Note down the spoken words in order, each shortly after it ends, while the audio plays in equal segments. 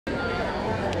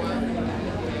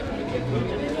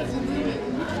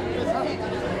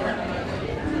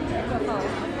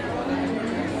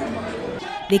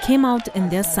They came out in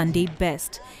their Sunday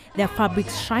best, their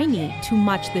fabrics shiny to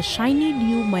match the shiny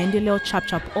new Maendeleo Chap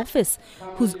Chap office,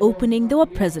 whose opening they were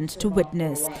present to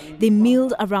witness. They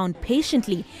milled around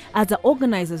patiently as the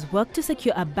organizers worked to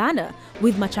secure a banner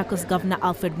with Machakos Governor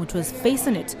Alfred Mutua's face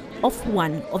on it off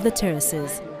one of the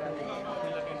terraces.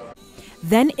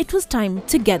 Then it was time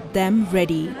to get them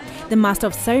ready. The master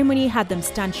of ceremony had them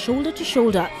stand shoulder to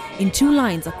shoulder in two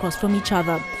lines across from each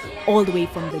other, all the way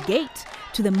from the gate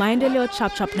to the Maendeleo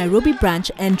Chap Chap Nairobi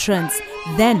branch entrance.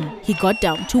 Then he got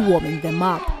down to warming them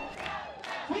up.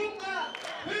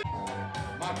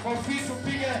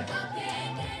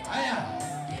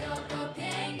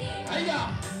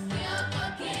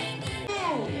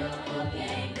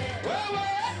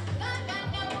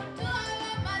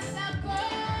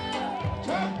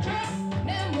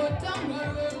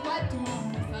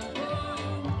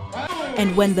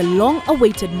 And when the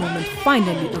long-awaited moment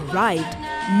finally arrived,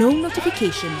 no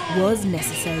notification was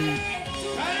necessary.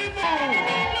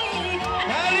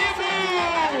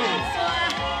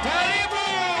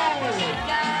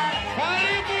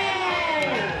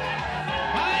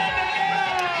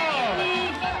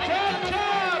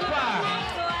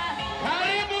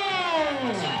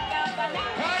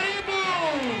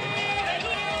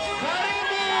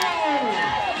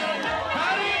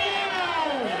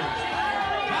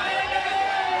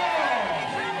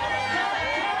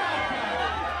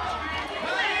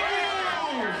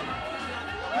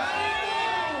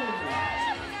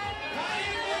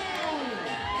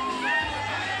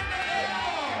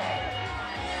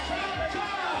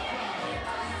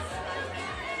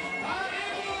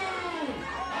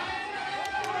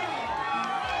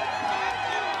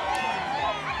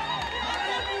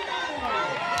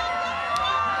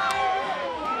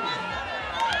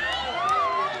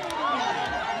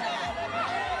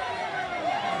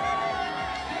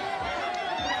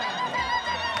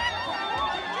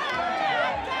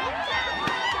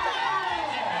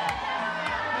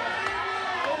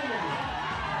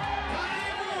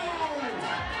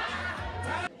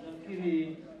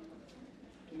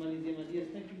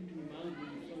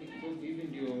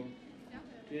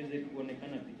 tuweze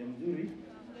kuonekana picha mzuri.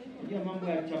 Unajua mambo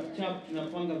ya chap chap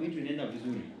tunapanga vitu inaenda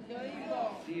vizuri.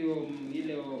 Sio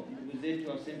ile ndugu zetu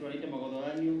wa Central wanaita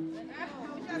magodhoranio.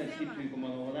 Kila kitu iko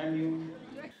magodhoranio.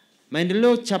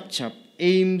 Maendeleo Chap Chap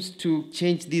aims to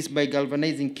change this by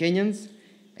galvanizing Kenyans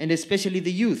and especially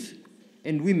the youth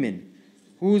and women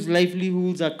whose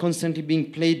livelihoods are constantly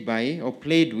being played by or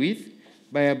played with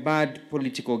by a bad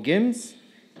political games.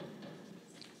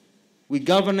 We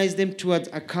galvanize them towards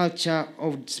a culture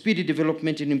of speedy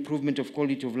development and improvement of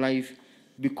quality of life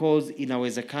because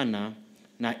inawezekana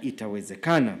na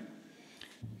itawezekana.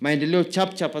 Maendeleo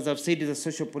Chap Chap, as I've said, is a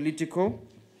socio-political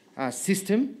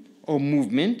system or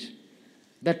movement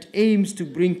that aims to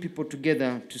bring people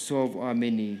together to solve our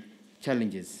many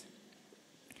challenges.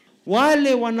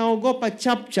 Wale wanaogopa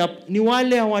chap chap ni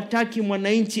wale hawataki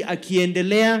mwananchi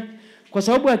akiendelea, kwa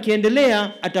sababu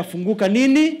akiendelea atafunguka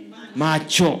nini?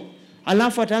 Macho.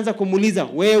 Alafu ataanza kumuuliza,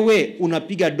 wewe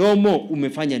unapiga domo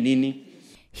umefanya nini?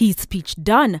 His speech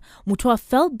done, Mutua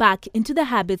fell back into the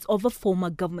habits of a former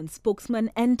government spokesman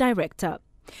and director.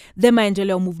 The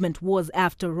Maendeleo movement was,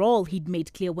 after all, he'd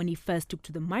made clear when he first took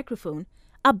to the microphone,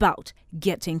 about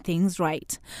getting things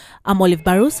right. I'm Olive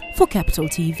Barros for Capital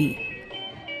TV.